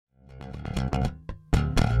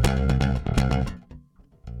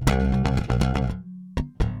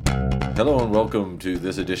Hello and welcome to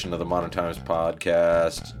this edition of the Modern Times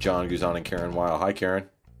podcast. John Guzan and Karen Weil. Hi, Karen.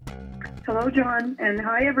 Hello, John, and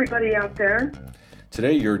hi, everybody out there.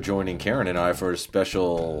 Today you're joining Karen and I for a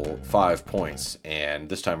special 5 points, and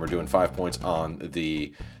this time we're doing 5 points on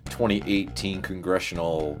the 2018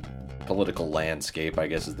 congressional political landscape, I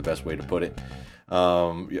guess is the best way to put it.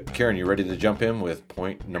 Karen, you ready to jump in with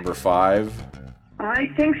point number 5? I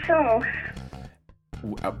think so.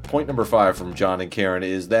 Point number 5 from John and Karen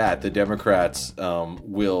is that the Democrats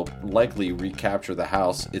will likely recapture the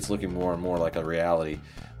House. It's looking more and more like a reality,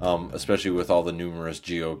 especially with all the numerous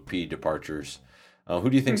GOP departures. Who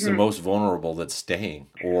do you think is the most vulnerable that's staying?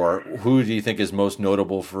 Or who do you think is most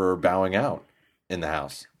notable for bowing out in the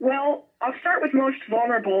House? Well, I'll start with most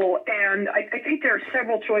vulnerable, and I think there are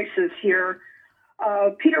several choices here.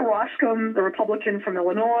 Peter Roskam, the Republican from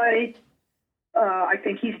Illinois, I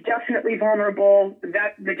think he's definitely vulnerable.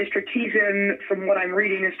 That the district he's in, from what I'm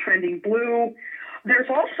reading, is trending blue. There's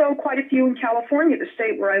also quite a few in California, the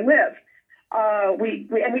state where I live. We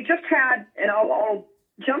just had, and I'll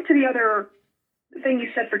jump to the other thing you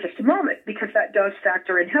said for just a moment, because that does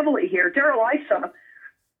factor in heavily here. Darrell Issa,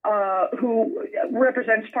 who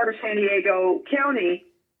represents part of San Diego County,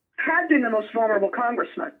 had been the most vulnerable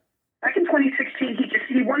congressman. Back in 2016,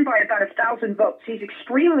 he won by about 1,000 votes. He's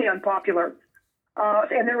extremely unpopular.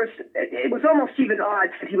 And it was almost even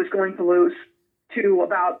odds that he was going to lose to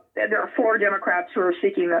there are 4 Democrats who are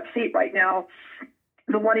seeking that seat right now.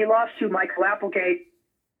 The one he lost to, Michael Applegate,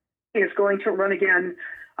 is going to run again.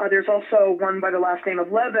 There's also one by the last name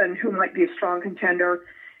of Levin who might be a strong contender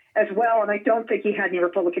as well. And I don't think he had any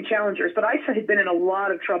Republican challengers. But Issa had been in a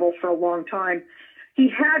lot of trouble for a long time. He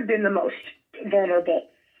had been the most vulnerable.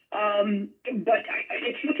 But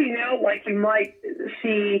it's looking now like you might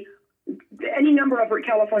see any number of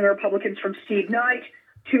California Republicans, from Steve Knight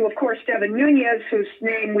to, of course, Devin Nunes, whose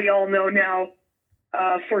name we all know now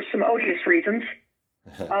for some odious reasons.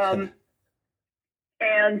 They're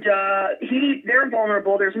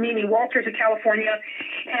vulnerable. There's Mimi Walters of California.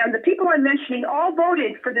 And the people I'm mentioning all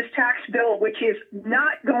voted for this tax bill, which is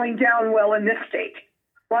not going down well in this state.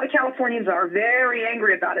 A lot of Californians are very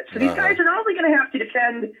angry about it. So these guys are not only going to have to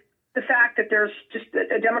defend the fact that there's just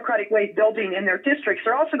a Democratic way building in their districts,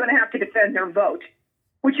 they're also going to have to defend their vote,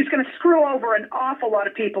 which is going to screw over an awful lot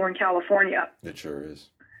of people in California. It sure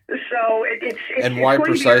is. So it's and why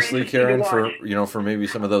precisely, Karen? For maybe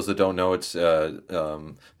some of those that don't know, it's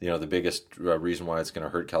the biggest reason why it's going to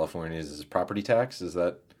hurt California is property tax. Is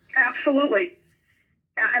that absolutely?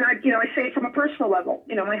 And I say it from a personal level.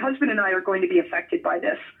 My husband and I are going to be affected by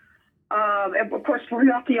this. And of course, we're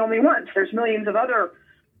not the only ones. There's millions of other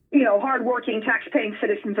hardworking, tax-paying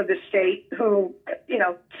citizens of this state who,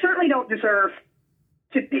 certainly don't deserve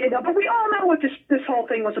to be. But we all know what this whole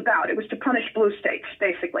thing was about. It was to punish blue states,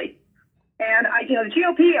 basically. And the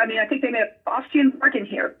GOP, I think they made a Faustian bargain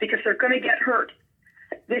here because they're going to get hurt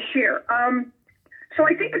this year. So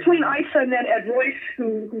I think between Issa and then Ed Royce,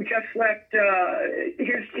 who just left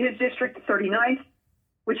his district, the 39th,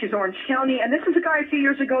 which is Orange County, and this is a guy a few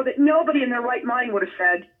years ago that nobody in their right mind would have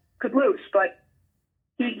said could lose, but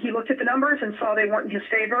he looked at the numbers and saw they weren't in his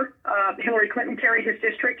favor. Hillary Clinton carried his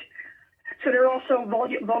district. So there are also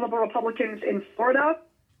vulnerable Republicans in Florida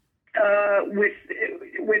with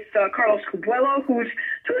Carlos Cubuelo, who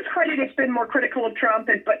to his credit has been more critical of Trump,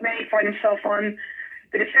 but may find himself on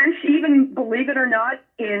the defense. Even, believe it or not,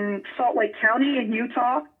 in Salt Lake County in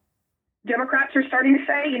Utah, Democrats are starting to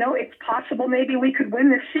say, it's possible maybe we could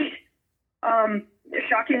win this seat.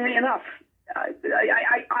 Shockingly enough,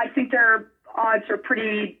 I think their odds are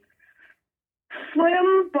pretty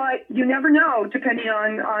slim, but you never know depending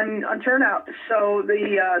on turnout. So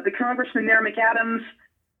the congressman there, McAdams,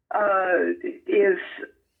 is,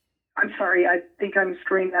 I'm sorry, I think I'm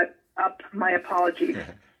screwing that up. My apologies.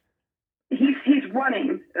 He's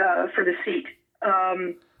running for the seat.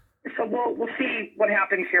 So we'll see what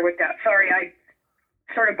happens here with that. Sorry, I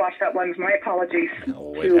sort of botched that one. My apologies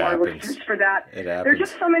to our listeners for that. There are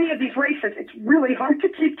just so many of these races. It's really hard to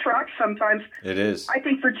keep track sometimes. It is. I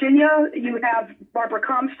think Virginia, you have Barbara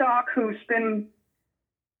Comstock, who's been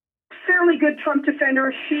fairly good Trump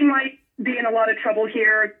defender. She might be in a lot of trouble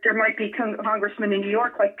here. There might be congressmen in New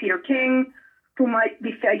York like Peter King, who might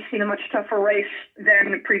be facing a much tougher race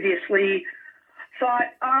than previously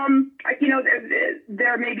thought.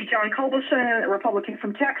 There may be John Culberson, a Republican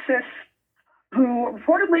from Texas, who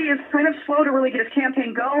reportedly is kind of slow to really get his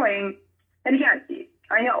campaign going. And again,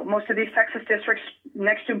 I know most of these Texas districts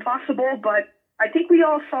next to impossible, but I think we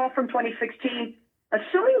all saw from 2016,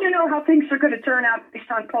 assuming you know how things are going to turn out based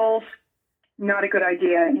on polls, not a good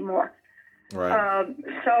idea anymore. Right.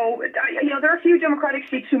 There are a few Democratic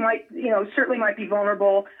seats who might, certainly might be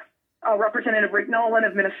vulnerable. Representative Rick Nolan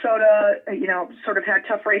of Minnesota, sort of had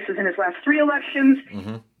tough races in his last 3 elections.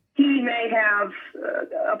 Mm-hmm. He may have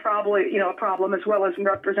a problem, as well as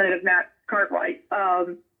Representative Matt Cartwright.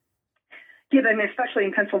 Given, especially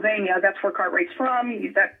in Pennsylvania, that's where Cartwright's from.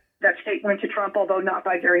 That state went to Trump, although not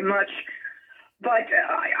by very much. But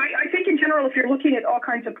I think in general, if you're looking at all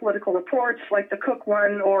kinds of political reports like the Cook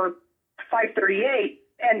one or 538,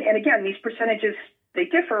 and again, these percentages, they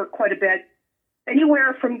differ quite a bit.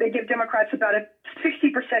 Anywhere from, they give Democrats about a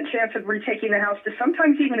 60% chance of retaking the House to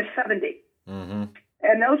sometimes even a 70. Mm-hmm.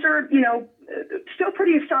 And those are, still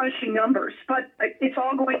pretty astonishing numbers. But it's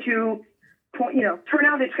all going to, turn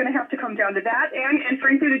out it's going to have to come down to that. And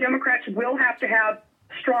frankly, the Democrats will have to have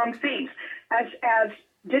strong themes. As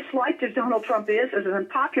disliked as Donald Trump is, as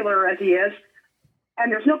unpopular as he is,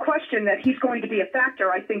 and there's no question that he's going to be a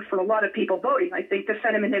factor, I think, for a lot of people voting. I think the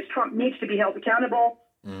sentiment is Trump needs to be held accountable,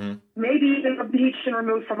 mm-hmm. maybe even impeached and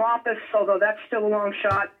removed from office, although that's still a long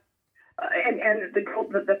shot. And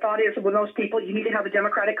the thought is, with most people, you need to have a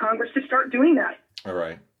Democratic Congress to start doing that. All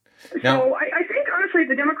right. Now, so I think, honestly,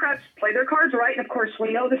 the Democrats play their cards right. And, of course,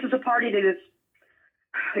 we know this is a party that has,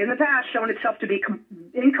 in the past, shown itself to be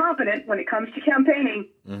incompetent when it comes to campaigning.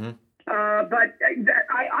 Mm-hmm. But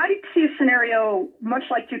I see a scenario much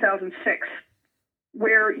like 2006,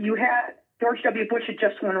 where you had George W. Bush had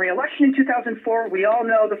just won re-election in 2004. We all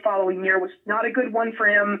know the following year was not a good one for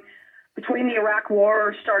him. Between the Iraq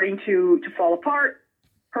War starting to fall apart,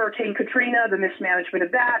 Hurricane Katrina, the mismanagement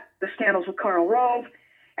of that, the scandals with Karl Rove,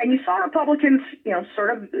 and you saw Republicans, sort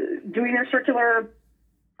of doing their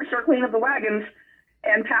circling of the wagons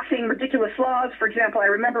and passing ridiculous laws. For example, I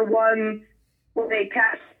remember one where they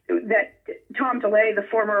passed that Tom DeLay, the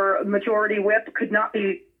former majority whip, could not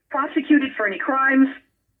be prosecuted for any crimes.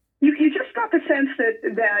 You just got the sense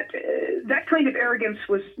that kind of arrogance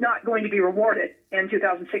was not going to be rewarded in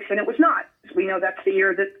 2006, and it was not. As we know, that's the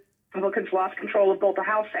year that Republicans lost control of both the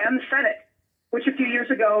House and the Senate, which a few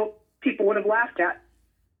years ago people would have laughed at.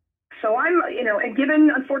 So and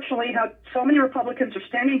given, unfortunately, how so many Republicans are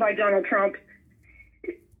standing by Donald Trump,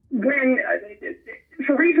 when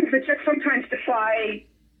for reasons that just sometimes defy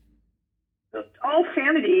all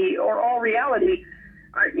sanity or all reality,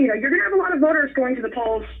 you're going to have a lot of voters going to the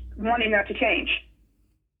polls wanting that to change.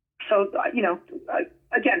 So,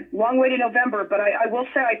 again, long way to November, but I will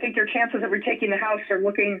say I think their chances of retaking the House are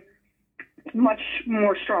looking much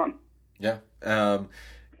more strong. Yeah.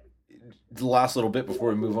 The last little bit before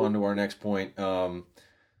we move on to our next point, there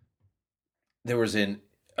was a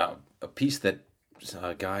piece that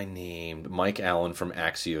a guy named Mike Allen from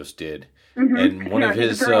Axios did. Mm-hmm. And one of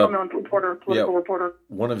his well-known political reporter.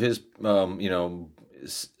 One of his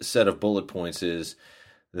set of bullet points is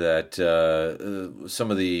that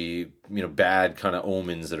some of the bad kind of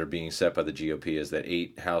omens that are being set by the GOP is that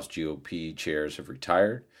 8 House GOP chairs have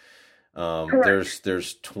retired.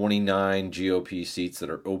 There's 29 GOP seats that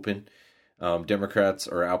are open. Democrats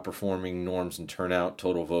are outperforming norms and turnout,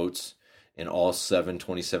 total votes in all 7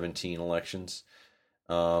 2017 elections.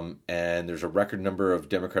 And there's a record number of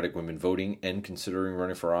Democratic women voting and considering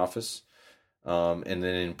running for office. And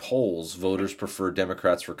then in polls, voters prefer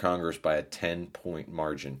Democrats for Congress by a 10-point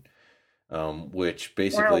margin, which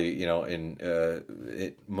basically,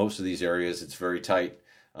 in most of these areas, it's very tight.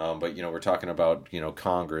 But, we're talking about,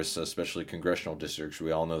 Congress, especially congressional districts.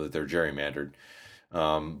 We all know that they're gerrymandered.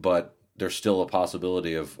 But there's still a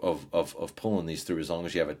possibility of pulling these through as long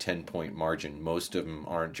as you have a 10-point margin. Most of them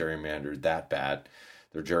aren't gerrymandered that bad.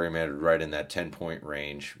 They're gerrymandered right in that 10-point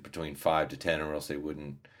range, between 5 to 10, or else they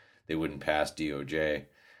wouldn't pass DOJ.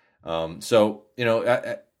 So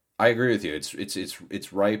I agree with you.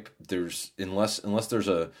 It's ripe. There's unless there's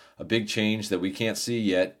a big change that we can't see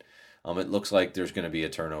yet. It looks like there's going to be a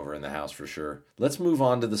turnover in the House for sure. Let's move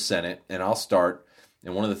on to the Senate, and I'll start.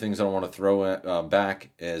 And one of the things I want to throw back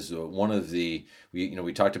is one of the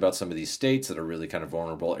we talked about some of these states that are really kind of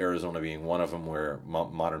vulnerable. Arizona being one of them, where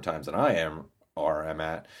Modern Times and I am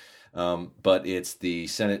at. But it's the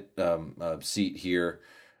Senate seat here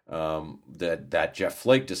that Jeff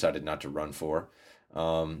Flake decided not to run for.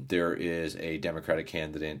 There is a Democratic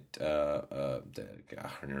candidate, her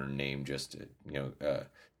name just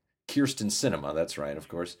Kyrsten Sinema. That's right, of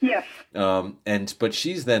course. Yes. But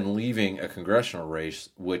she's then leaving a congressional race,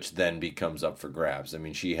 which then becomes up for grabs. I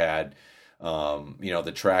mean, she had,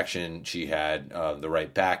 the traction, she had the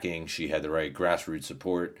right backing, she had the right grassroots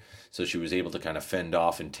support, so she was able to kind of fend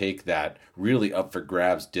off and take that really up for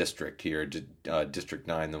grabs district here, District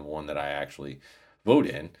 9, the one that I actually vote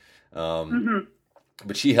in.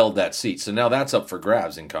 but she held that seat. So now that's up for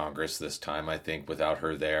grabs in Congress this time, I think, without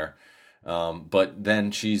her there. But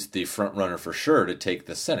then she's the front runner for sure to take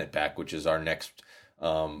the Senate back, which is our next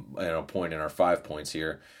point in our 5 points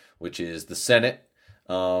here, which is the Senate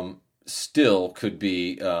still could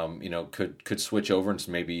be could switch over, and it's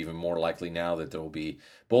maybe even more likely now that there will be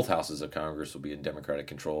both houses of Congress will be in Democratic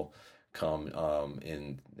control come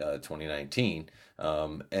in 2019,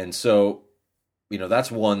 and so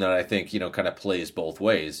that's one that I think kind of plays both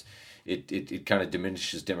ways. It kind of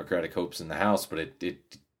diminishes Democratic hopes in the House, but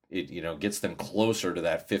it gets them closer to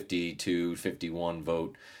that 50-51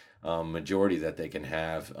 vote majority that they can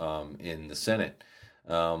have in the Senate.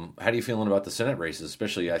 How are you feeling about the Senate races?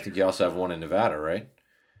 Especially, I think you also have one in Nevada, right?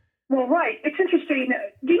 Well, right. It's interesting.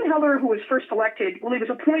 Dean Heller, who was first elected, he was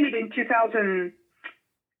appointed in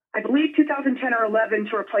 2010 or 11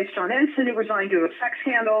 to replace John Ensign, who resigned due to a sex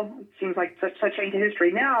scandal. It seems like such ain't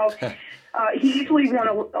history now. He easily won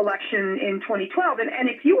an election in 2012. And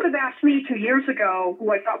if you would have asked me 2 years ago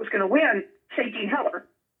who I thought was going to win, say Dean Heller,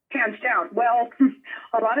 hands down. Well,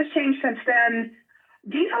 a lot has changed since then.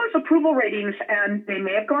 Dean Heller's approval ratings, and they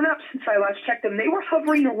may have gone up since I last checked them, they were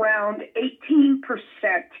hovering around 18%.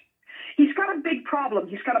 He's got a big problem.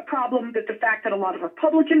 He's got a problem that the fact that a lot of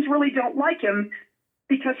Republicans really don't like him,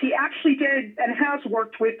 because he actually did and has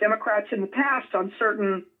worked with Democrats in the past on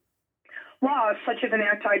certain laws, such as an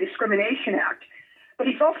Anti-Discrimination Act. But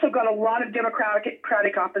he's also got a lot of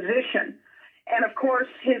Democratic opposition. And, of course,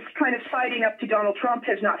 his kind of siding up to Donald Trump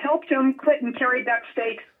has not helped him. Clinton carried that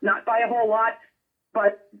state, not by a whole lot,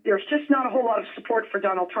 but there's just not a whole lot of support for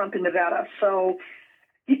Donald Trump in Nevada. So,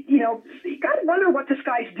 you got to wonder what this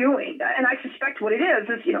guy's doing. And I suspect what it is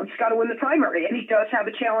he's got to win the primary. And he does have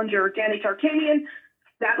a challenger, Danny Tarkanian.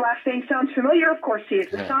 That last name sounds familiar. Of course, he is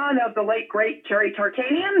the son of the late, great Jerry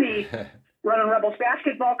Tarkanian, the Runnin' Rebels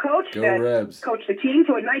basketball coach coached the team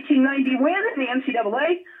to a 1990 win in the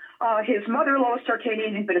NCAA. His mother, Lois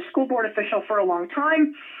Tarkanian, had been a school board official for a long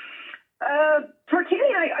time.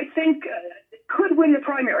 Tarkanian, I think, could win the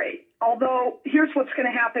primary, although here's what's going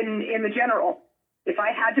to happen in the general. If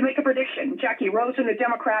I had to make a prediction, Jackie Rosen, a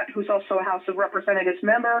Democrat who's also a House of Representatives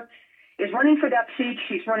member, is running for that seat.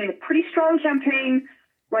 She's running a pretty strong campaign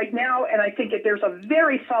right now, and I think that there's a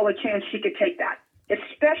very solid chance she could take that,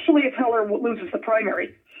 especially if Heller loses the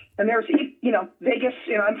primary. And there's, Vegas,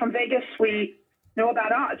 I'm from Vegas, we know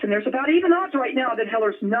about odds, and there's about even odds right now that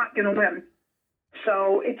Heller's not going to win.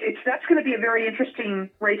 So that's going to be a very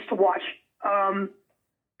interesting race to watch.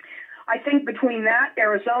 I think between that,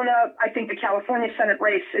 Arizona, I think the California Senate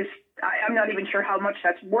race is, I'm not even sure how much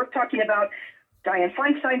that's worth talking about. Dianne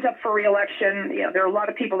Feinstein's up for re-election. There are a lot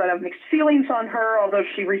of people that have mixed feelings on her, although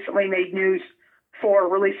she recently made news for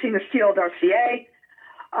releasing the Steele dossier.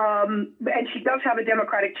 And she does have a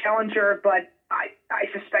Democratic challenger, but I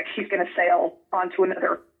suspect she's going to sail onto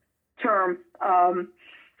another term.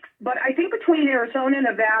 But I think between Arizona,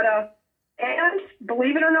 Nevada, and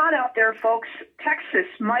believe it or not out there, folks, Texas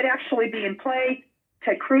might actually be in play.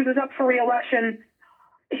 Ted Cruz is up for re-election.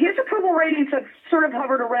 His approval ratings have sort of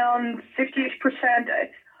hovered around 50-ish%.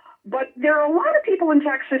 But there are a lot of people in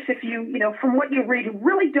Texas, if from what you read, who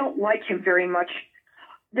really don't like him very much.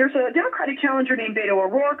 There's a Democratic challenger named Beto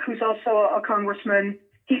O'Rourke, who's also a congressman.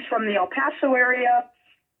 He's from the El Paso area.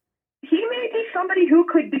 He may be somebody who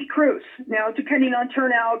could beat Cruz, now, depending on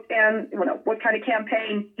turnout and what kind of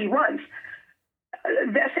campaign he runs.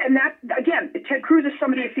 Again, Ted Cruz is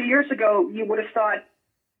somebody a few years ago you would have thought,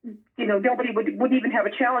 nobody would even have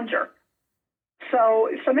a challenger. So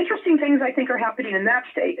some interesting things I think are happening in that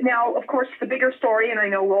state. Now, of course, the bigger story, and I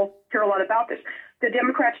know we'll hear a lot about this, the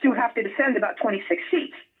Democrats do have to defend about 26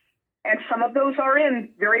 seats. And some of those are in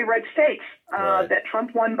very red states that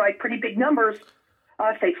Trump won by pretty big numbers.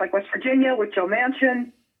 States like West Virginia with Joe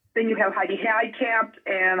Manchin. Then you have Heidi Heitkamp,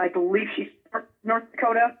 and I believe she's North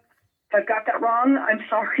Dakota. If I've got that wrong, I'm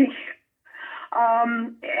sorry.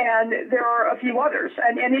 And there are a few others.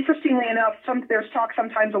 And interestingly enough, there's talk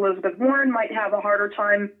sometimes Elizabeth Warren might have a harder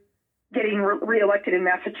time getting reelected in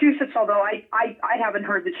Massachusetts, although I haven't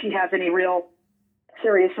heard that she has any real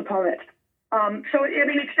serious opponent. So,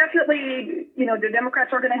 it's definitely, the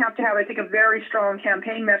Democrats are going to have, I think, a very strong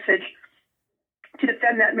campaign message to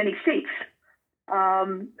defend that many seats.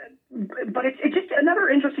 But it's just another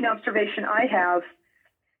interesting observation I have.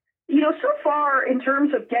 So far, in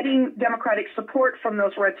terms of getting Democratic support from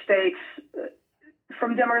those red states,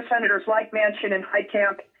 from Democratic senators like Manchin and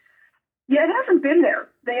Heitkamp, it hasn't been there.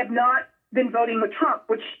 They have not been voting with Trump,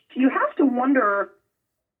 which you have to wonder,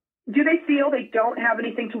 do they feel they don't have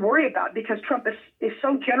anything to worry about because Trump is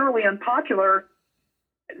so generally unpopular?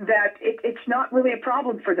 that it's not really a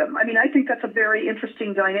problem for them. I mean, I think that's a very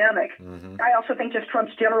interesting dynamic. Mm-hmm. I also think just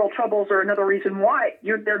Trump's general troubles are another reason why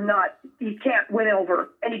you can't win over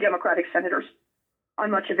any Democratic senators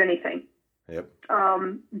on much of anything. Yep.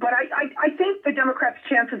 But I think the Democrats'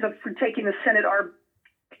 chances of taking the Senate are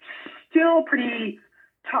still pretty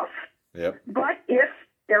tough. Yep. But if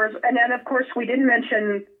there is, and then of course we didn't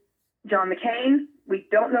mention John McCain. We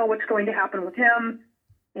don't know what's going to happen with him.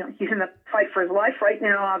 You know, he's in the fight for his life right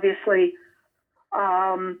now, obviously.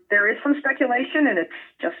 There is some speculation, and it's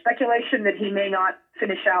just speculation, that he may not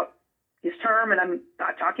finish out his term. And I'm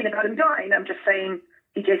not talking about him dying. I'm just saying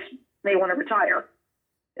he just may want to retire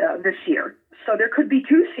this year. So there could be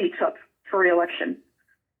 2 seats up for re-election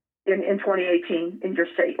in 2018 in your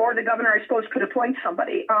state. Or the governor, I suppose, could appoint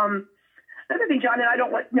somebody. Another thing, John, and I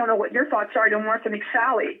don't know what your thoughts are. I know Martha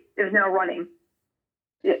McSally is now running.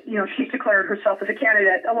 You know, she's declared herself as a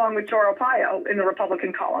candidate along with Joe Arpaio in the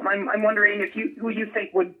Republican column. I'm wondering who you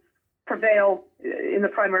think would prevail in the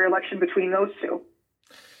primary election between those two.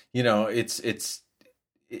 You know, it's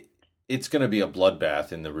going to be a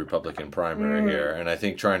bloodbath in the Republican primary here, and I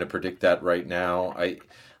think trying to predict that right now,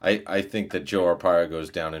 I think that Joe Arpaio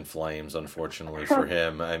goes down in flames. Unfortunately for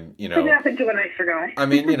him, couldn't happen to a nicer guy. I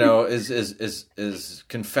mean, you know, as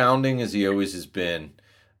confounding as he always has been.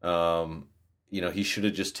 You know, he should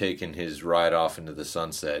have just taken his ride off into the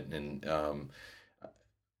sunset. And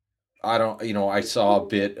I saw a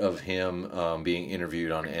bit of him being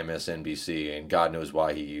interviewed on MSNBC, and God knows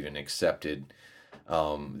why he even accepted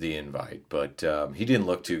the invite. But he didn't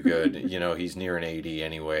look too good. You know, he's near an 80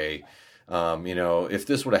 anyway. You know, if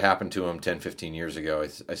this would have happened to him 10, 15 years ago,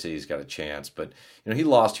 I say he's got a chance. But, you know, he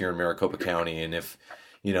lost here in Maricopa County, and if,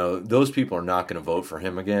 you know, those people are not going to vote for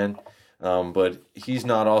him again. But he's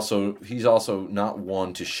also not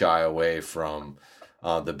one to shy away from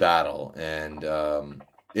the battle, and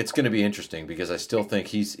it's going to be interesting because I still think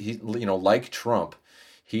he's you know, like Trump,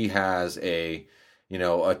 he has a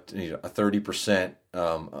 30%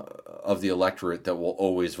 of the electorate that will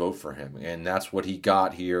always vote for him, and that's what he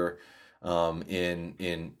got here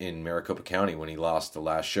in Maricopa County when he lost the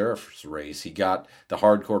last sheriff's race. He got the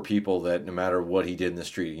hardcore people that no matter what he did in the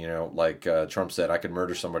street, you know, like Trump said, I could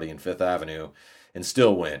murder somebody in Fifth Avenue and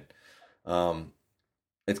still win.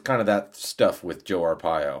 It's kind of that stuff with Joe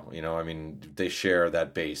Arpaio. You know, I mean, they share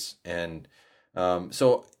that base. And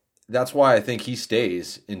so that's why I think he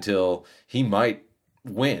stays until he might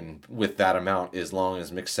win with that amount, as long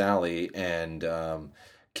as McSally and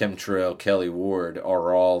Chemtrail Kelly Ward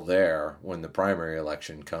are all there when the primary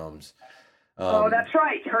election comes. That's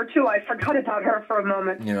right. Her too. I forgot about her for a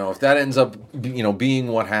moment. You know, if that ends up, you know, being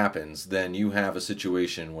what happens, then you have a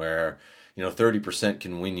situation where, you know, 30%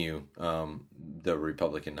 can win you the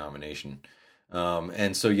Republican nomination.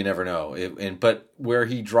 And so you never know. But where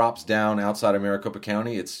he drops down outside of Maricopa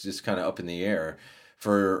County, it's just kind of up in the air.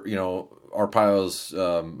 For, you know, Arpaio's,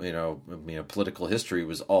 political history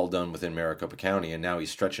was all done within Maricopa County, and now he's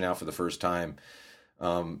stretching out for the first time,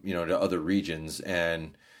 to other regions.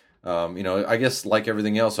 And, I guess like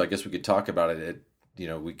everything else, I guess we could talk about it.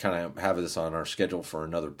 We kind of have this on our schedule for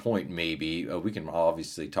another point, maybe. We can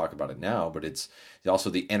obviously talk about it now, but it's also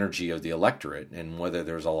the energy of the electorate and whether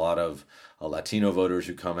there's a lot of Latino voters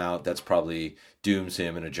who come out. That's probably dooms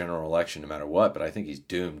him in a general election no matter what, but I think he's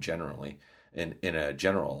doomed generally. In a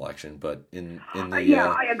general election, but in the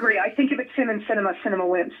I agree. I think if it's him in Sinema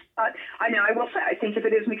wins. I will say, I think if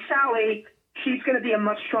it is McSally, she's going to be a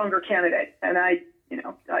much stronger candidate, and I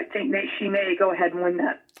think she may go ahead and win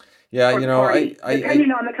that. Yeah,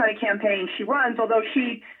 depending on the kind of campaign she runs. Although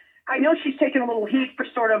I know she's taken a little heat for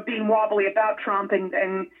sort of being wobbly about Trump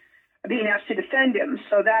and being asked to defend him,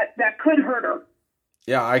 so that could hurt her.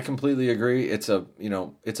 Yeah, I completely agree. It's a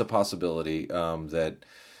possibility that.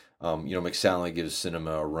 McSally gives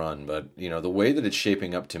Sinema a run, but the way that it's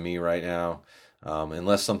shaping up to me right now,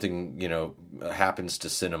 unless something happens to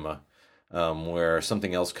Sinema, where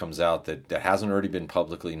something else comes out that hasn't already been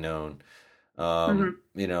publicly known, the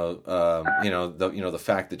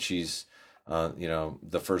fact that she's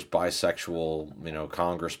the first bisexual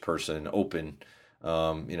congressperson open.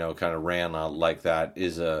 Kind of ran out like that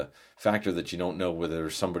is a factor that you don't know whether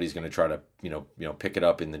somebody's going to try to, pick it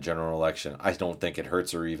up in the general election. I don't think it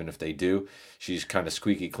hurts her even if they do. She's kind of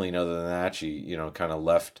squeaky clean other than that. She, kind of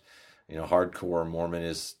left, hardcore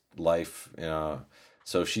Mormonist life.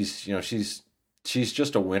 So she's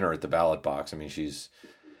just a winner at the ballot box. I mean, she's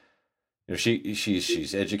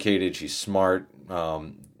educated, she's smart.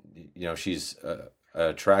 She's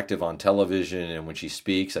attractive on television, and when she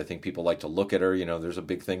speaks, I think people like to look at her. There's a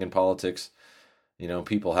big thing in politics.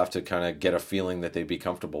 People have to kind of get a feeling that they'd be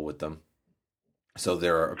comfortable with them. So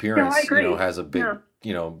their No, I appearance, agree. has a big,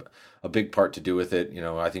 Yeah. a big part to do with it.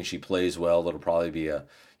 I think she plays well. It'll probably be a,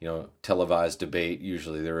 televised debate.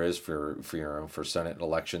 Usually there is for Senate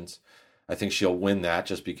elections. I think she'll win that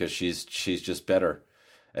just because she's just better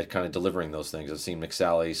at kind of delivering those things. I've seen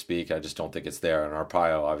McSally speak. I just don't think it's there. And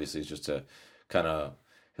Arpaio obviously is just a kind of,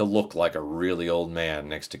 he'll look like a really old man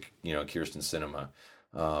next to Kirsten Sinema,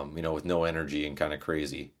 with no energy and kind of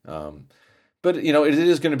crazy. But it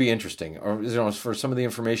is going to be interesting. Or for some of the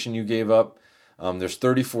information you gave up, there's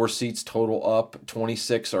 34 seats total up.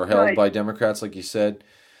 26 are held Right. by Democrats, like you said.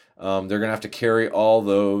 They're going to have to carry all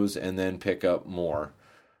those and then pick up more.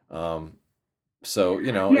 So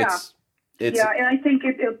Yeah. it's Yeah, and I think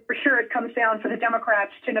for sure it comes down for the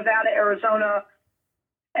Democrats to Nevada, Arizona,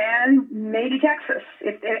 and maybe Texas.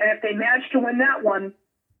 If they manage to win that one,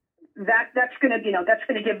 that's going to that's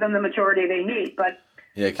going to give them the majority they need. But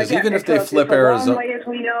yeah, because again, even if they flip it's a Arizona, long way, as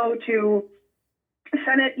we know, to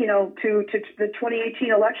Senate, to the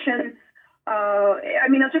 2018 election. I'll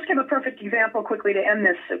just give a perfect example quickly to end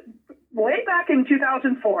this. Way back in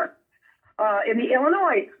 2004, in the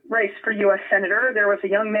Illinois race for U.S. Senator, there was a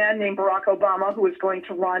young man named Barack Obama who was going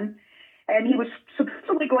to run, and he was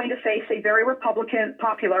supposedly going to face a very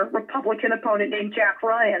popular Republican opponent named Jack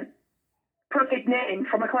Ryan. Perfect name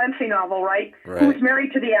from a Clancy novel, right? Who was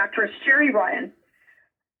married to the actress Sherry Ryan.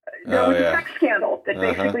 There was a sex scandal that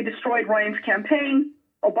basically destroyed Ryan's campaign.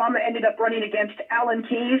 Obama ended up running against Alan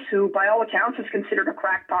Keyes, who by all accounts is considered a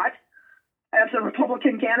crackpot, as a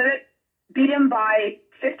Republican candidate, beat him by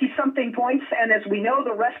 50-something points, and as we know,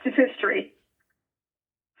 the rest is history.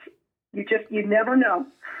 You never know.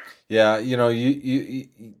 Yeah, you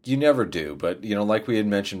never do, but like we had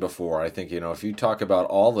mentioned before, I think if you talk about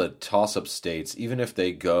all the toss-up states, even if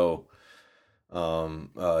they go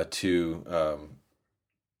to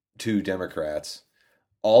Democrats,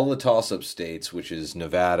 all the toss-up states, which is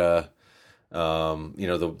Nevada,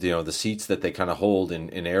 the seats that they kind of hold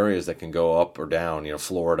in areas that can go up or down,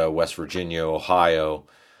 Florida, West Virginia, Ohio,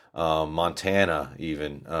 Montana,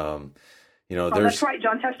 even. That's right.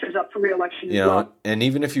 John Tester's up for re-election as well. And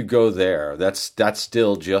even if you go there, that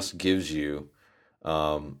still just gives you,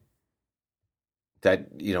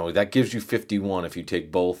 that gives you 51 if you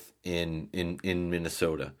take both in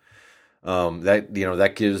Minnesota.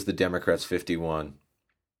 That gives the Democrats 51.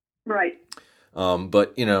 Right.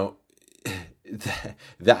 But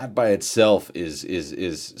that by itself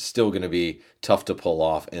is still going to be tough to pull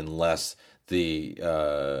off unless the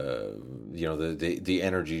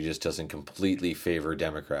energy just doesn't completely favor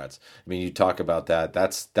Democrats. I mean, you talk about that.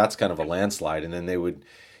 That's kind of a landslide, and then they would,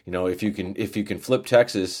 if you can flip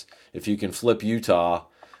Texas, if you can flip Utah,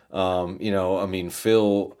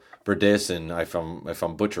 Phil Bredesen, if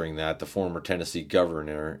I'm butchering that, the former Tennessee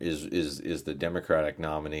governor is the Democratic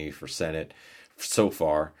nominee for Senate so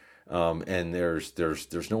far. And there's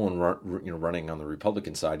no one running on the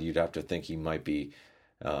Republican side. You'd have to think he might be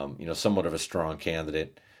somewhat of a strong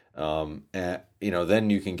candidate. And, then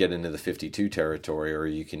you can get into the 52 territory, or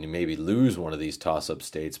you can maybe lose one of these toss-up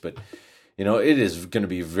states. But, it is going to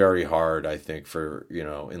be very hard, I think, for,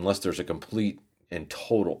 unless there's a complete and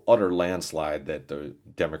total, utter landslide that the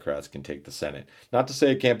Democrats can take the Senate. Not to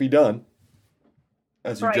say it can't be done,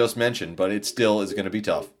 as you just mentioned, but it still is going to be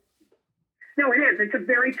tough. No, it is. It's a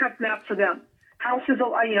very tough map for them. House is,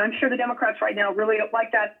 I'm sure the Democrats right now really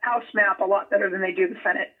like that House map a lot better than they do the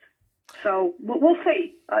Senate. So we'll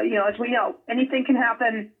see. As we know, anything can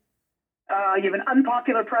happen. You have an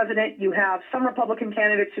unpopular president. You have some Republican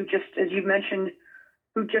candidates who just, as you've mentioned,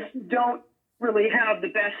 who just don't really have the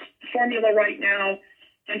best formula right now,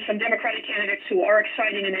 and some Democratic candidates who are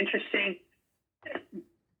exciting and interesting.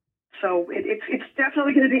 So it's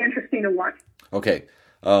definitely going to be interesting to watch. Okay.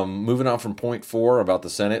 Moving on from point 4 about the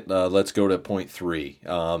Senate, let's go to point 3.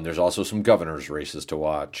 There's also some governor's races to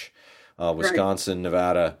watch. Wisconsin,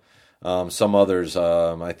 Nevada, some others.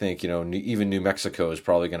 I think, even New Mexico is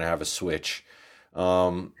probably going to have a switch.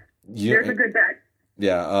 There's a good bet.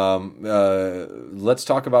 Yeah. Let's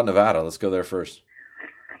talk about Nevada. Let's go there first.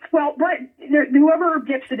 Well, whoever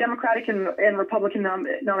gets the Democratic and Republican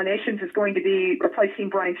nominations is going to be replacing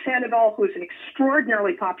Brian Sandoval, who is an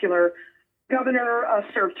extraordinarily popular governor,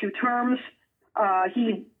 served 2 terms.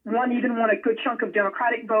 He won a good chunk of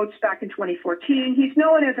Democratic votes back in 2014. He's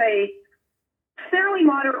known as a fairly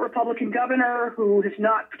moderate Republican governor who has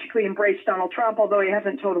not particularly embraced Donald Trump, although he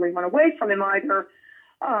hasn't totally run away from him either.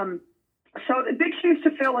 So the big shoes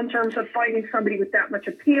to fill in terms of finding somebody with that much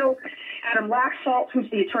appeal. Adam Laxalt, who's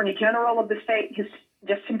the Attorney General of the state,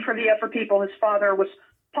 just some trivia for people. His father was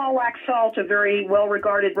Paul Laxalt, a very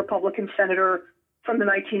well-regarded Republican senator from the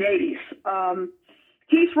 1980s.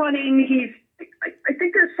 He's running. He's I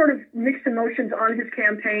think there's sort of mixed emotions on his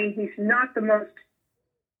campaign. He's not the most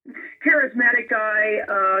charismatic guy.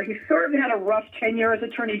 He's sort of had a rough tenure as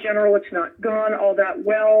Attorney General. It's not gone all that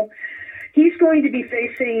well. He's going to be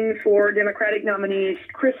facing for Democratic nominees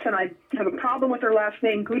Chris, and I have a problem with her last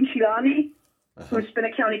name, Gucciani, who's been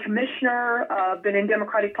a county commissioner, been in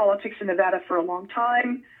Democratic politics in Nevada for a long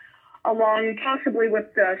time, along possibly with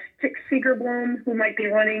Stick Seegerblum, who might be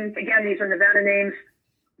running. Again, these are Nevada names.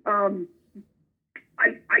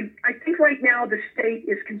 I think right now the state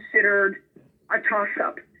is considered a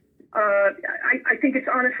toss-up. I think it's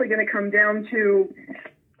honestly going to come down to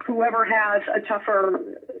whoever has a tougher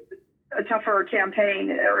campaign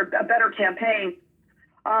or a better campaign.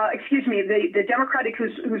 The Democratic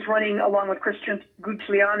who's running along with Christian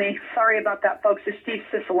Gucciani. Sorry about that, folks. Is Steve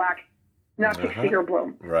Sisolak, not Dick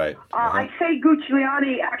Seegerblum. Right. I'd say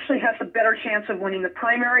Gucciani actually has a better chance of winning the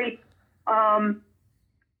primary.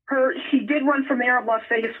 She did run for mayor of Las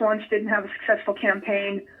Vegas once, didn't have a successful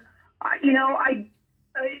campaign.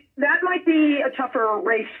 That might be a tougher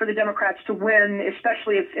race for the Democrats to win,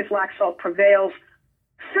 especially if Laxalt prevails.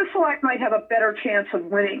 Sisolak might have a better chance of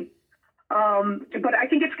winning. But I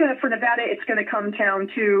think for Nevada, it's going to come down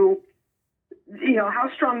to, how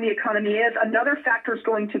strong the economy is. Another factor is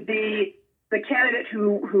going to be the candidate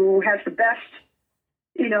who has the best,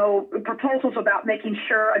 proposals about making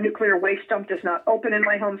sure a nuclear waste dump does not open in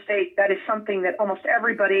my home state. That is something that almost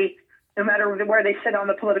everybody, no matter where they sit on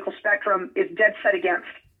the political spectrum, is dead set against.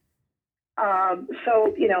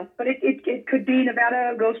 But it could be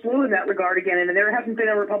Nevada goes blue in that regard again. And there hasn't been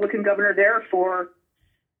a Republican governor there for,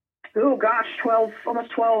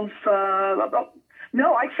 almost 12,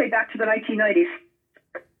 I'd say back to the 1990s.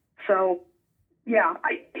 So, yeah,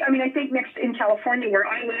 I think next in California where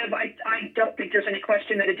I live, I don't think there's any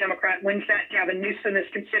question that a Democrat wins that. Gavin Newsom is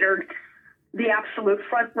considered the absolute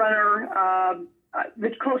front runner.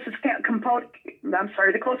 The closest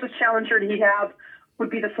challenger he'd have would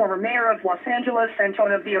be the former mayor of Los Angeles,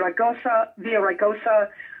 Antonio Villaraigosa.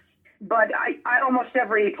 But almost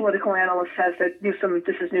every political analyst says that this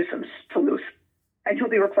is Newsom's to lose. And he'll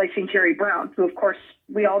be replacing Jerry Brown, who, of course,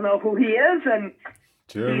 we all know who he is, and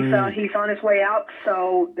he's on his way out.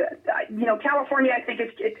 So, California, I think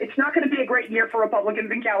it's not going to be a great year for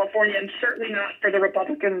Republicans in California, and certainly not for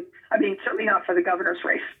certainly not for the governor's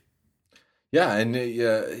race. Yeah, and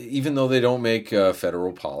even though they don't make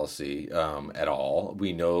federal policy at all,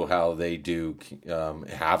 we know how they do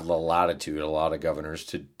have the latitude, a lot of governors,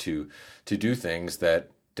 to do things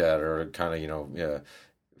that are kind of,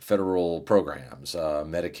 federal programs,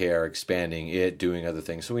 Medicare, expanding it, doing other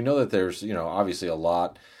things. So we know that there's, obviously a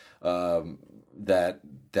lot that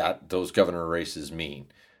those governor races mean.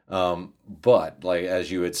 But like,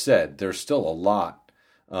 as you had said, there's still a lot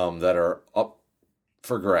that are up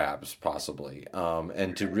for grabs, possibly,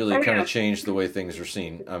 and to really kind of change the way things are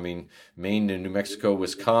seen. I mean, Maine and New Mexico,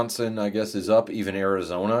 Wisconsin, I guess, is up. Even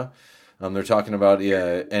Arizona, they're talking about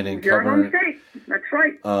an incumbent. That's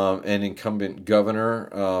right. An incumbent governor,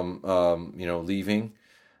 leaving,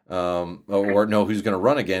 or no, who's going to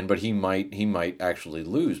run again? But he might actually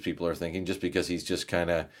lose. People are thinking just because he's just kind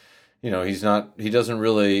of. He doesn't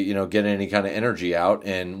really, get any kind of energy out.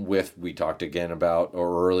 And we talked again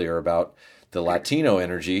earlier about the Latino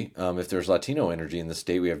energy. If there's Latino energy in the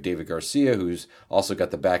state, we have David Garcia, who's also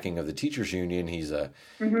got the backing of the teachers union. He's he's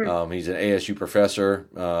an ASU professor.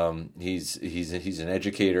 He's an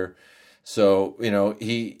educator. So,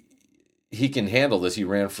 he can handle this. He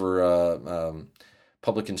ran for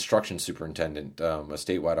public instruction superintendent, a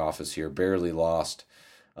statewide office here, barely lost.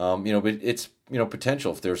 But it's,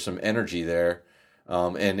 potential if there's some energy there.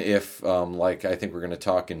 And if, like I think we're going to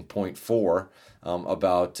talk in point 4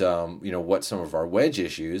 about, what some of our wedge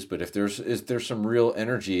issues, but if there's some real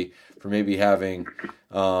energy for maybe having,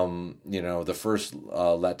 the first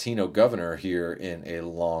Latino governor here in a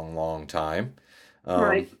long, long time.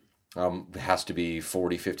 Right. It has to be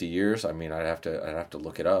 40, 50 years. I mean, I'd have to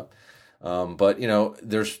look it up. But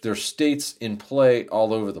there's states in play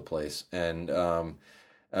all over the place, and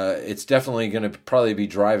it's definitely going to probably be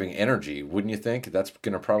driving energy, wouldn't you think? That's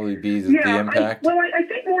going to probably be the impact. I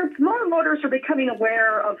think more voters are becoming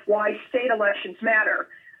aware of why state elections matter.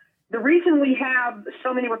 The reason we have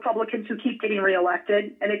so many Republicans who keep getting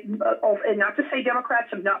reelected, and not to say Democrats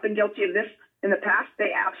have not been guilty of this in the past,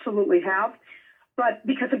 they absolutely have. But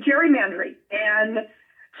because of gerrymandering. And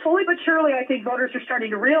slowly but surely, I think voters are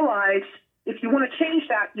starting to realize if you want to change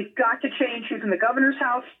that, you've got to change who's in the governor's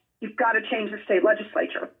house. You've got to change the state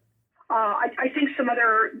legislature. I think some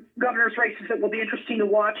other governor's races that will be interesting to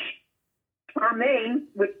watch are Maine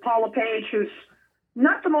with Paul LePage, who's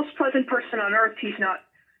not the most pleasant person on earth. He's not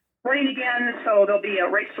running again, so there'll be a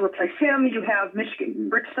race to replace him. You have Michigan,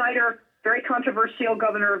 Rick Snyder, very controversial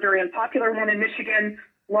governor, very unpopular one in Michigan.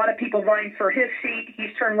 A lot of people vying for his seat.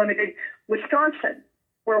 He's term limited. Wisconsin,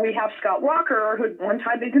 where we have Scott Walker, who had one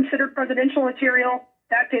time been considered presidential material.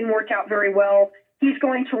 That didn't work out very well. He's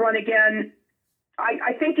going to run again.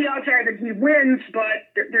 I think the odds are that he wins,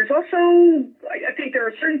 but there's also, I think there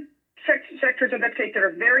are certain sectors of that state that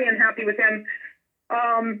are very unhappy with him.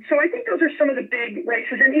 So I think those are some of the big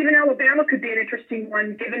races. And even Alabama could be an interesting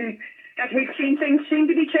one, given as we've seen things seem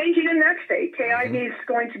to be changing in that state. Kay Ivey is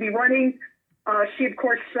going to be running. She, of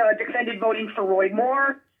course, defended voting for Roy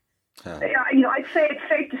Moore. I'd say it's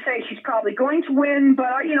safe to say she's probably going to win, but,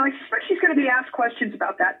 I suspect she's going to be asked questions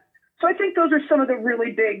about that. So I think those are some of the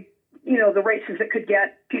really big, the races that could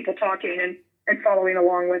get people talking and following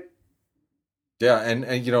along with. Yeah, and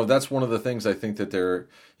that's one of the things I think that there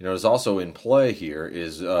is also in play here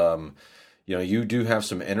is you do have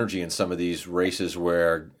some energy in some of these races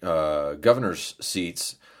where governor's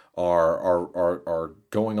seats are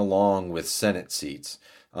going along with Senate seats.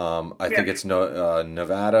 I think it's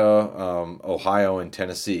Nevada, Ohio, and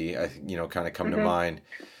Tennessee. Kind of come to mind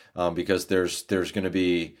because there's going to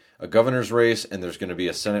be a governor's race and there's going to be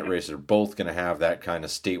a Senate race. They're both going to have that kind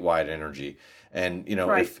of statewide energy. And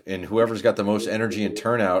if whoever's got the most energy and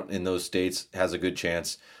turnout in those states has a good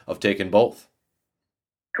chance of taking both.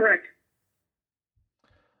 Correct.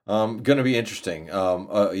 Going to be interesting.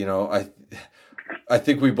 I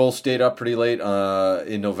think we both stayed up pretty late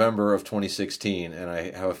in November of 2016, and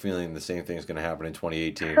I have a feeling the same thing is going to happen in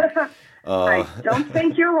 2018. I don't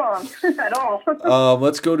think you're wrong at all.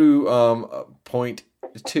 Let's go to point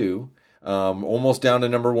 2. Almost down to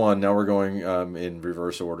number 1. Now we're going in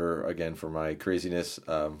reverse order again for my craziness.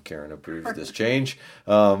 Karen approves this change.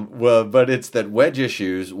 But it's that wedge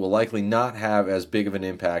issues will likely not have as big of an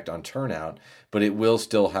impact on turnout, but it will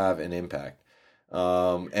still have an impact.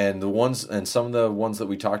 And some of the ones that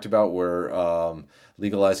we talked about were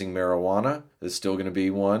legalizing marijuana is still going to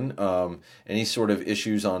be one. Any sort of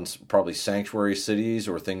issues on probably sanctuary cities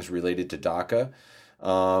or things related to DACA.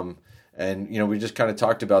 And we just kind of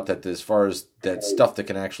talked about that as far as that stuff that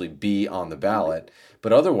can actually be on the ballot.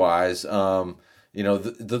 But otherwise,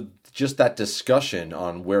 just that discussion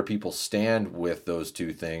on where people stand with those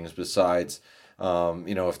two things. Besides,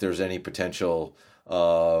 if there's any potential.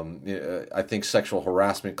 I think sexual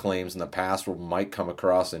harassment claims in the past might come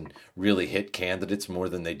across and really hit candidates more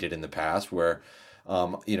than they did in the past, where,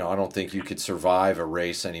 I don't think you could survive a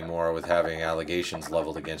race anymore with having allegations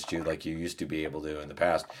leveled against you like you used to be able to in the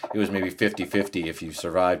past. It was maybe 50-50 if you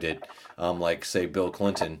survived it, like, say, Bill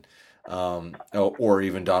Clinton or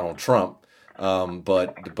even Donald Trump.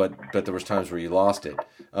 But there was times where you lost it.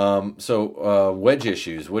 So wedge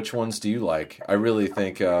issues, which ones do you like? I really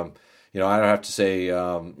think... I don't have to say,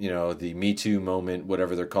 the Me Too moment,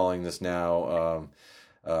 whatever they're calling this now.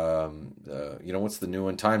 What's the new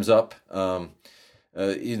one? Time's Up.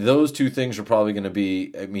 Those two things are probably going to be,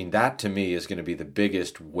 that to me is going to be the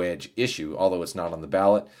biggest wedge issue, although it's not on the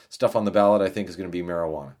ballot. Stuff on the ballot, I think, is going to be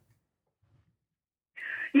marijuana.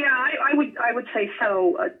 Yeah, I would say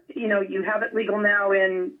so. You have it legal now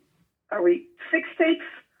in, 6 states?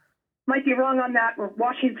 Might be wrong on that.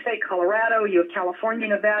 Washington State, Colorado, you have California,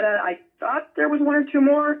 Nevada. I thought there was 1 or 2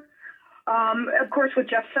 more. Of course, with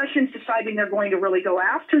Jeff Sessions deciding they're going to really go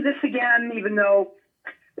after this again, even though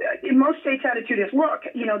in most states' attitude is, look,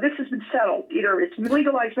 this has been settled. Either it's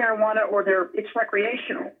legalized marijuana or it's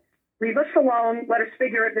recreational. Leave us alone. Let us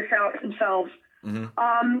figure this out themselves. Mm-hmm.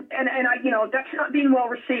 That's not being well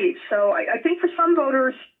received. So I think for some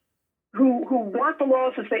voters who want the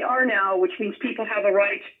laws as they are now, which means people have a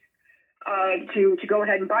right to go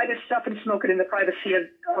ahead and buy this stuff and smoke it in the privacy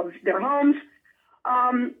of their homes.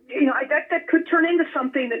 That could turn into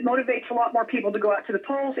something that motivates a lot more people to go out to the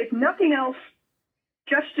polls. If nothing else,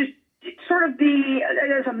 just to sort of be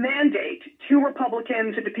as a mandate to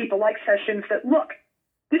Republicans and to people like Sessions that, look,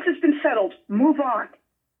 this has been settled, move on.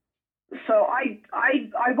 So I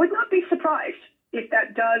would not be surprised if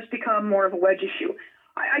that does become more of a wedge issue.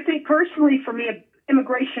 I think personally, for me,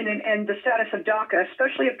 immigration and the status of DACA,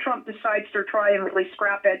 especially if Trump decides to try and really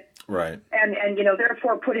scrap it, right? And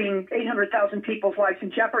therefore putting 800,000 people's lives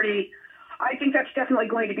in jeopardy. I think that's definitely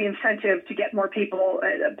going to be incentive to get more people,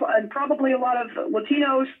 and probably a lot of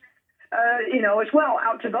Latinos, as well,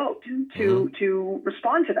 out to vote to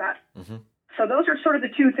respond to that. Mm-hmm. So those are sort of the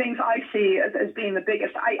two things I see as being the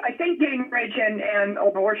biggest. I think gay marriage and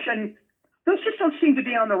abortion, those just don't seem to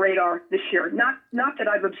be on the radar this year. Not that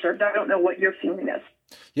I've observed. I don't know what your feeling is.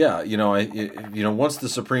 Yeah, once the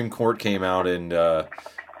Supreme Court came out and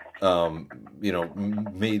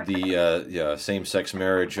made the same-sex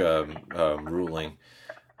marriage ruling,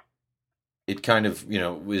 it kind of,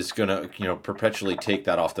 is going to, perpetually take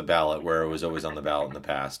that off the ballot where it was always on the ballot in the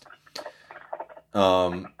past.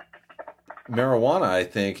 Marijuana, I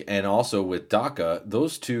think, and also with DACA,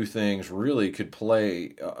 those two things really could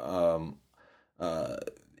play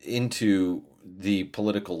into the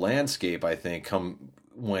political landscape, I think, come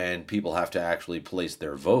when people have to actually place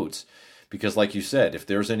their votes. Because, like you said, if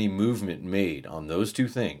there's any movement made on those two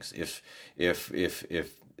things, if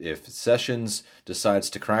Sessions decides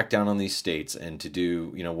to crack down on these states and to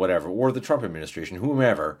do, whatever, or the Trump administration,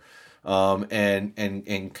 whomever,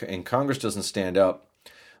 and Congress doesn't stand up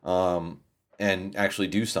and actually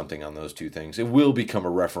do something on those two things, it will become a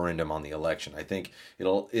referendum on the election. I think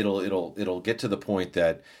it'll get to the point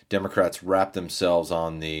that Democrats wrap themselves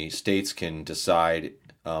on the states can decide,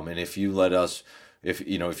 and if you let us,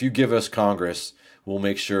 if you give us Congress, we'll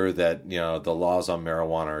make sure that the laws on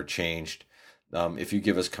marijuana are changed. If you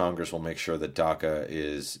give us Congress, we'll make sure that DACA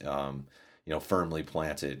is firmly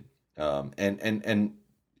planted. And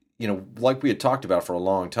like we had talked about for a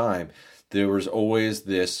long time, there was always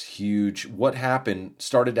this huge,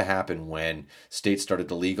 started to happen when states started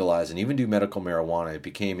to legalize and even do medical marijuana. It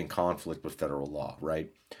became in conflict with federal law, right?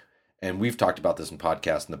 And we've talked about this in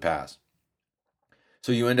podcasts in the past.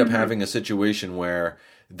 So you end up having a situation where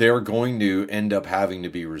they're going to end up having to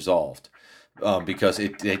be resolved because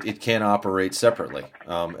it can't operate separately.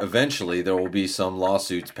 Eventually, there will be some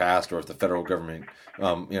lawsuits passed, or if the federal government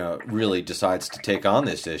really decides to take on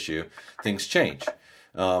this issue, things change.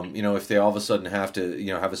 If they all of a sudden have to,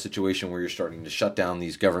 have a situation where you're starting to shut down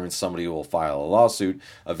these governments, somebody will file a lawsuit.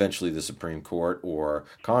 Eventually, the Supreme Court or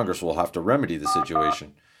Congress will have to remedy the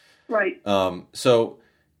situation. Right. So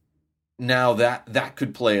now that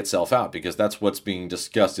could play itself out, because that's what's being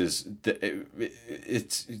discussed. Is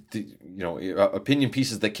opinion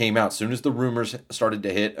pieces that came out as soon as the rumors started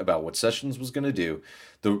to hit about what Sessions was going to do.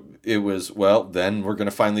 It was, well, then we're going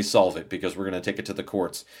to finally solve it because we're going to take it to the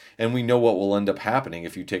courts, and we know what will end up happening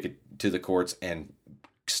if you take it to the courts and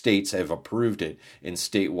states have approved it in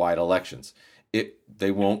statewide elections.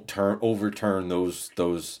 They won't overturn those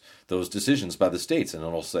decisions by the states, and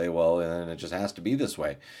it'll say, well, and it just has to be this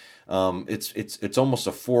way. It's almost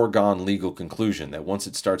a foregone legal conclusion that once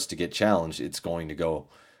it starts to get challenged, it's going to go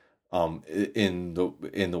in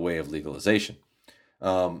the way of legalization.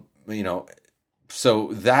 So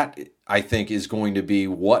that, I think, is going to be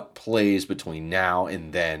what plays between now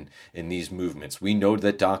and then in these movements. We know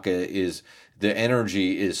that DACA the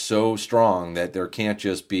energy is so strong that there can't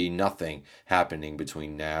just be nothing happening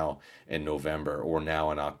between now and November, or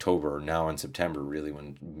now in October, or now in September, really,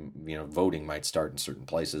 when voting might start in certain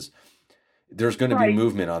places. There's going to be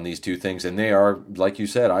movement on these two things, and they are, like you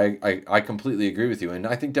said, I completely agree with you, and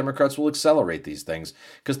I think Democrats will accelerate these things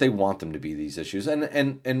because they want them to be these issues,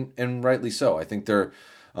 and rightly so. I think they're,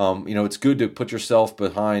 it's good to put yourself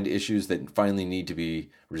behind issues that finally need to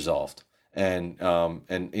be resolved, and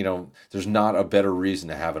there's not a better reason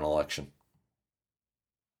to have an election.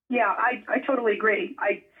 Yeah, I totally agree.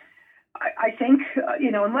 I think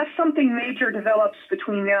unless something major develops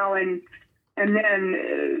between now and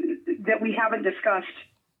then that we haven't discussed,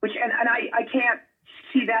 and I can't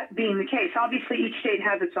see that being the case. Obviously, each state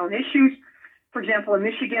has its own issues. For example, in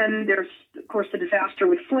Michigan, there's, of course, the disaster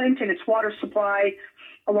with Flint and its water supply,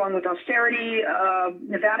 along with austerity.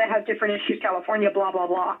 Nevada has different issues, California, blah, blah,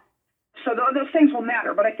 blah. So those things will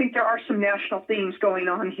matter, but I think there are some national themes going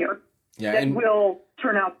on here that will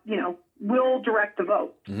turn out, will direct the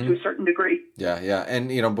vote to a certain degree. Yeah.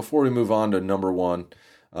 And, before we move on to number one,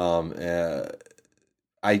 I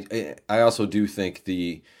also do think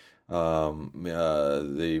the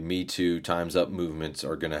Me Too, Time's Up movements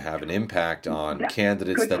are going to have an impact on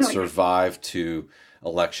candidates that survive to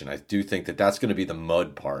election. I do think that that's going to be the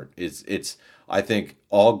mud part. I think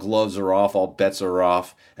all gloves are off, all bets are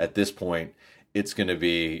off at this point. It's going to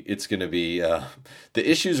be the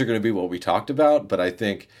issues are going to be what we talked about, but I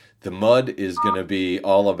think the mud is going to be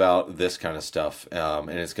all about this kind of stuff,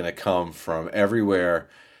 and it's going to come from everywhere.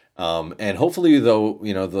 And hopefully, though,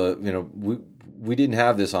 we didn't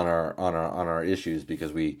have this on our issues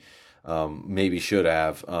because we maybe should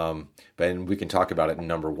have, and we can talk about it in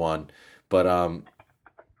number one. But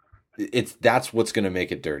that's what's going to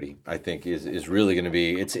make it dirty. I think is really going to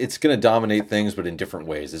be it's going to dominate things, but in different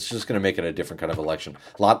ways. It's just going to make it a different kind of election.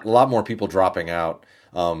 A lot more people dropping out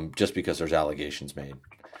just because there's allegations made.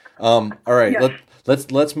 All right,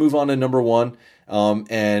 let's move on to number one.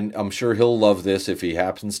 And I'm sure he'll love this if he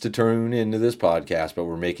happens to tune into this podcast, but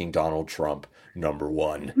we're making Donald Trump number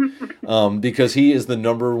one. Because he is the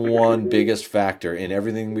number one biggest factor in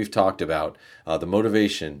everything we've talked about. The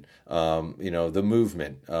motivation, the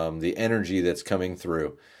movement, the energy that's coming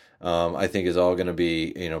through, I think is all going to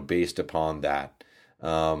be, based upon that.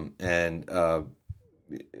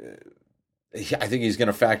 I think he's going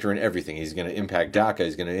to factor in everything. He's going to impact DACA.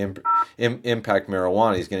 He's going to impact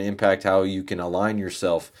marijuana. He's going to impact how you can align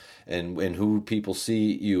yourself and who people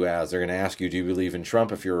see you as. They're going to ask you, do you believe in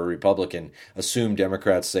Trump? If you're a Republican, assume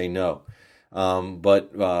Democrats say no.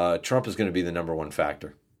 But Trump is going to be the number one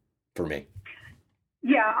factor for me.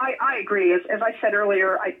 Yeah, I agree. As I said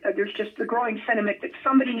earlier, there's just the growing sentiment that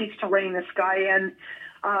somebody needs to rein this guy in.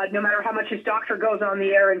 No matter how much his doctor goes on the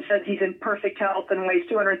air and says he's in perfect health and weighs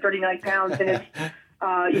 239 pounds and is,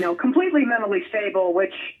 completely mentally stable,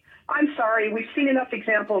 which I'm sorry, we've seen enough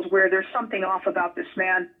examples where there's something off about this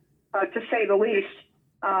man, to say the least.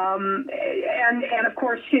 And of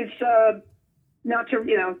course, his, not to,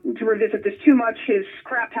 to revisit this too much, his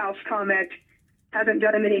crap house comment hasn't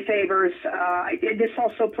done him any favors. This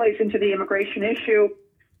also plays into the immigration issue.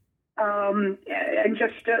 And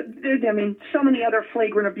just, so many other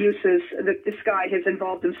flagrant abuses that this guy has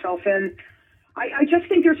involved himself in. I just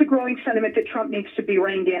think there's a growing sentiment that Trump needs to be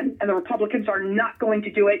reined in, and the Republicans are not going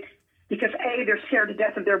to do it because A, they're scared to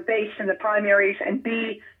death of their base in the primaries, and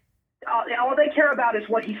B, all they care about is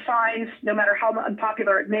what he signs, no matter how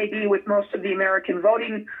unpopular it may be with most of the American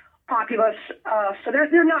voting populace. So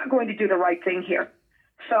they're not going to do the right thing here.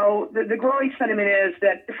 So the growing sentiment is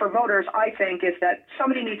that for voters, I think, is that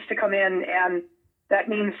somebody needs to come in, and that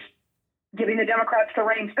means giving the Democrats the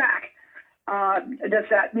reins back. Does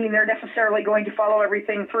that mean they're necessarily going to follow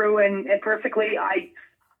everything through and perfectly? I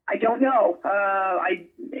don't know.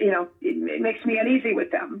 It makes me uneasy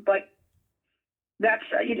with them, but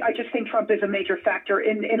I just think Trump is a major factor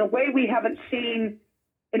in a way we haven't seen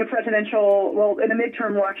in a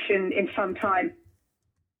midterm election in some time.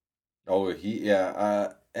 Oh,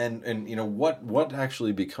 and what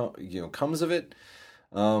actually comes of it?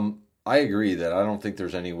 I agree that I don't think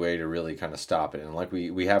there's any way to really kind of stop it, and like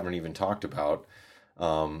we haven't even talked about,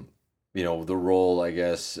 the role. I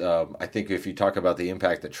guess I think if you talk about the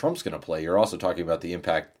impact that Trump's going to play, you're also talking about the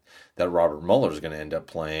impact that Robert Mueller is going to end up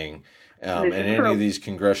playing. And any of these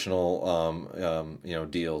congressional,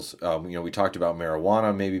 deals, we talked about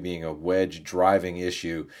marijuana maybe being a wedge driving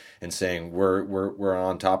issue and saying we're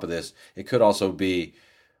on top of this. It could also be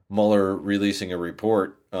Mueller releasing a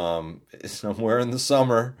report somewhere in the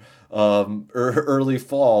summer, early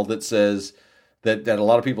fall, that says that a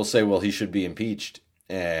lot of people say, well, he should be impeached,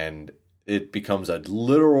 and it becomes a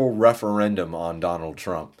literal referendum on Donald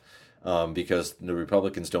Trump because the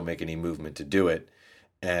Republicans don't make any movement to do it.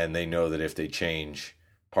 And they know that if they change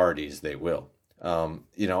parties, they will. In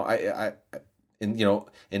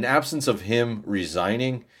absence of him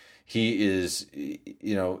resigning, he is,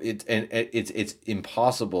 it's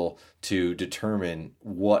impossible to determine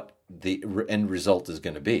what the end result is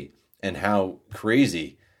going to be and how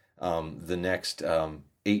crazy the next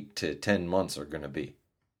 8 to 10 months are going to be.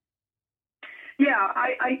 Yeah,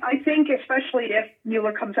 I think especially if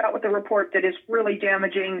Mueller comes out with a report that is really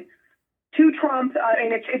damaging to Trump,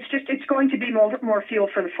 and it's going to be more fuel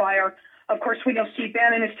for the fire. Of course, we know Steve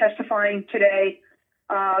Bannon is testifying today.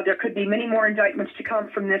 There could be many more indictments to come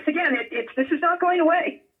from this. Again, this is not going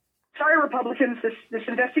away. Sorry, Republicans, this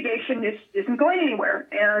investigation isn't going anywhere.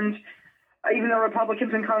 And even though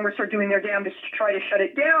Republicans in Congress are doing their damnedest to try to shut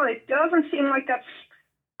it down, it doesn't seem like that's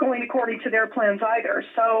going according to their plans either.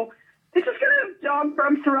 So this is going to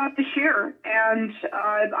run throughout this year, and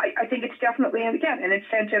I think it's definitely, again, an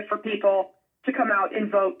incentive for people to come out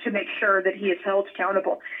and vote to make sure that he is held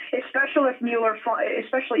accountable, especially if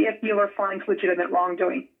Mueller finds legitimate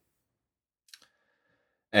wrongdoing.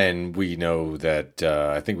 And we know that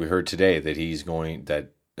I think we heard today that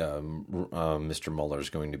Mr. Mueller is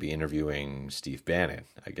going to be interviewing Steve Bannon.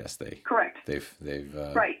 I guess they've right.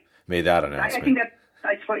 made that announcement.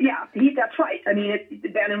 I think that's right. I mean,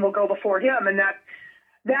 Bannon will go before him, and that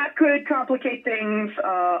could complicate things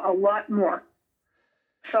a lot more.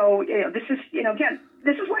 So, this is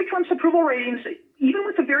why Trump's approval ratings, even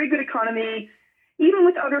with a very good economy, even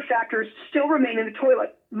with other factors, still remain in the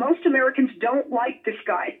toilet. Most Americans don't like this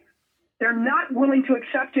guy. They're not willing to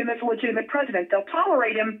accept him as a legitimate president. They'll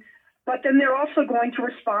tolerate him, but then they're also going to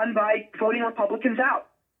respond by voting Republicans out.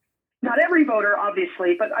 Not every voter,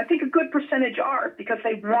 obviously, but I think a good percentage are, because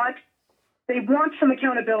they want some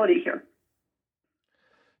accountability here.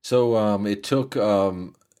 So it took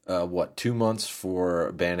 2 months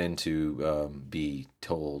for Bannon to be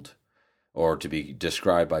told or to be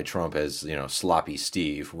described by Trump as, sloppy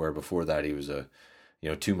Steve, where before that he was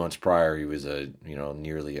 2 months prior he was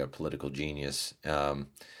nearly a political genius.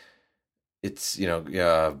 It's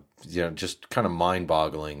just kind of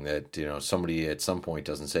mind-boggling that somebody at some point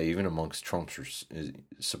doesn't say, even amongst Trump's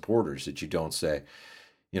supporters, that you don't say,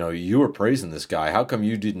 you were praising this guy. How come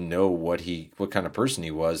you didn't know what kind of person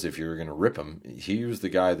he was if you were going to rip him? He was the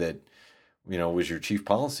guy that was your chief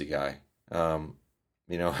policy guy.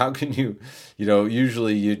 How can you,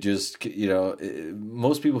 usually you just,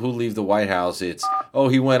 most people who leave the White House, it's, oh,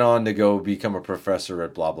 he went on to go become a professor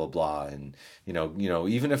at blah, blah, blah. And,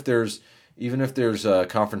 even if there's a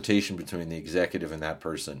confrontation between the executive and that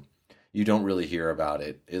person, you don't really hear about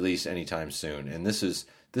it, at least anytime soon. And this is,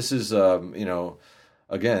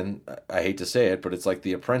 again, I hate to say it, but it's like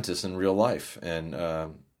The Apprentice in real life. And,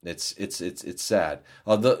 it's sad.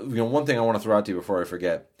 One thing I want to throw out to you before I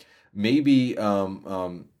forget, maybe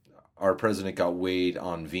our president got weighed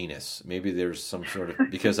on Venus. Maybe there's some sort of,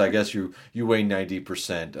 because I guess you weigh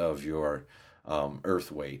 90% of your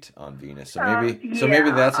Earth weight on Venus. So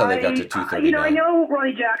maybe that's how they got to 239. I know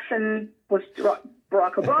Ronnie Jackson was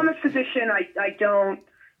Barack Obama's physician. I don't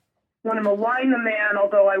want to malign the man,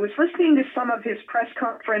 although I was listening to some of his press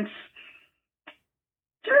conference.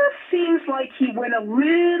 Just seems like he went a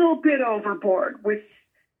little bit overboard with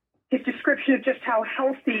his description of just how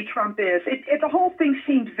healthy Trump is. The whole thing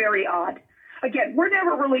seemed very odd. Again, we're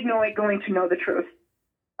never really going to know the truth.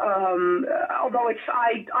 Although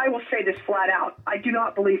I will say this flat out. I do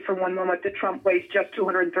not believe for one moment that Trump weighs just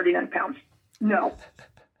 239 pounds. No.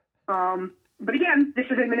 But again, this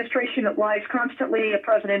is an administration that lies constantly, a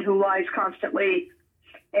president who lies constantly,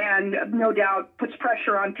 and no doubt puts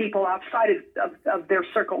pressure on people outside of their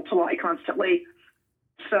circle to lie constantly.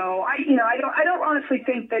 So I don't honestly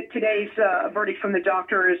think that today's verdict from the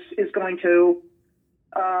doctor is going to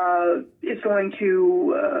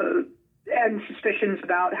end suspicions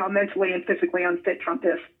about how mentally and physically unfit Trump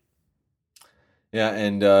is. Yeah,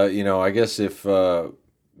 and I guess if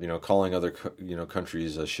calling other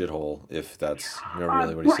countries a shithole, if that's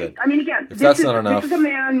really what he said. I mean, again, if that's not enough. This is a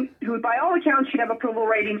man who, by all accounts, should have approval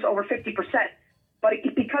ratings over 50%, but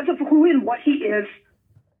because of who and what he is,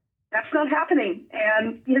 that's not happening.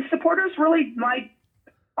 And his supporters really might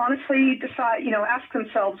honestly decide, ask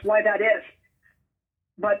themselves why that is.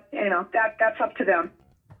 But, that's up to them.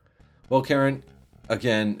 Well, Karen,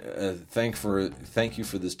 again, thank you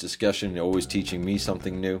for this discussion. You're always teaching me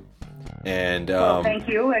something new. And thank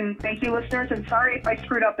you, and thank you, listeners. And sorry if I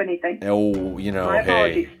screwed up anything. Oh, My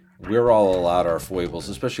apologies. We're all allowed our foibles,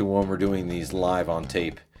 especially when we're doing these live on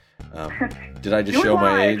tape. Did I just show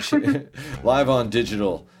my age? Live on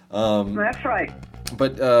digital. That's right.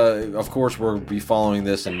 But of course, we'll be following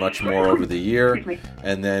this and much more over the year,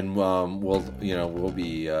 and then we'll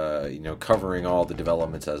be covering all the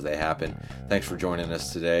developments as they happen. Thanks for joining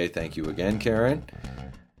us today. Thank you again, Karen,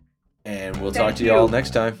 and we'll talk to you all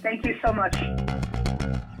next time. Thank you so much.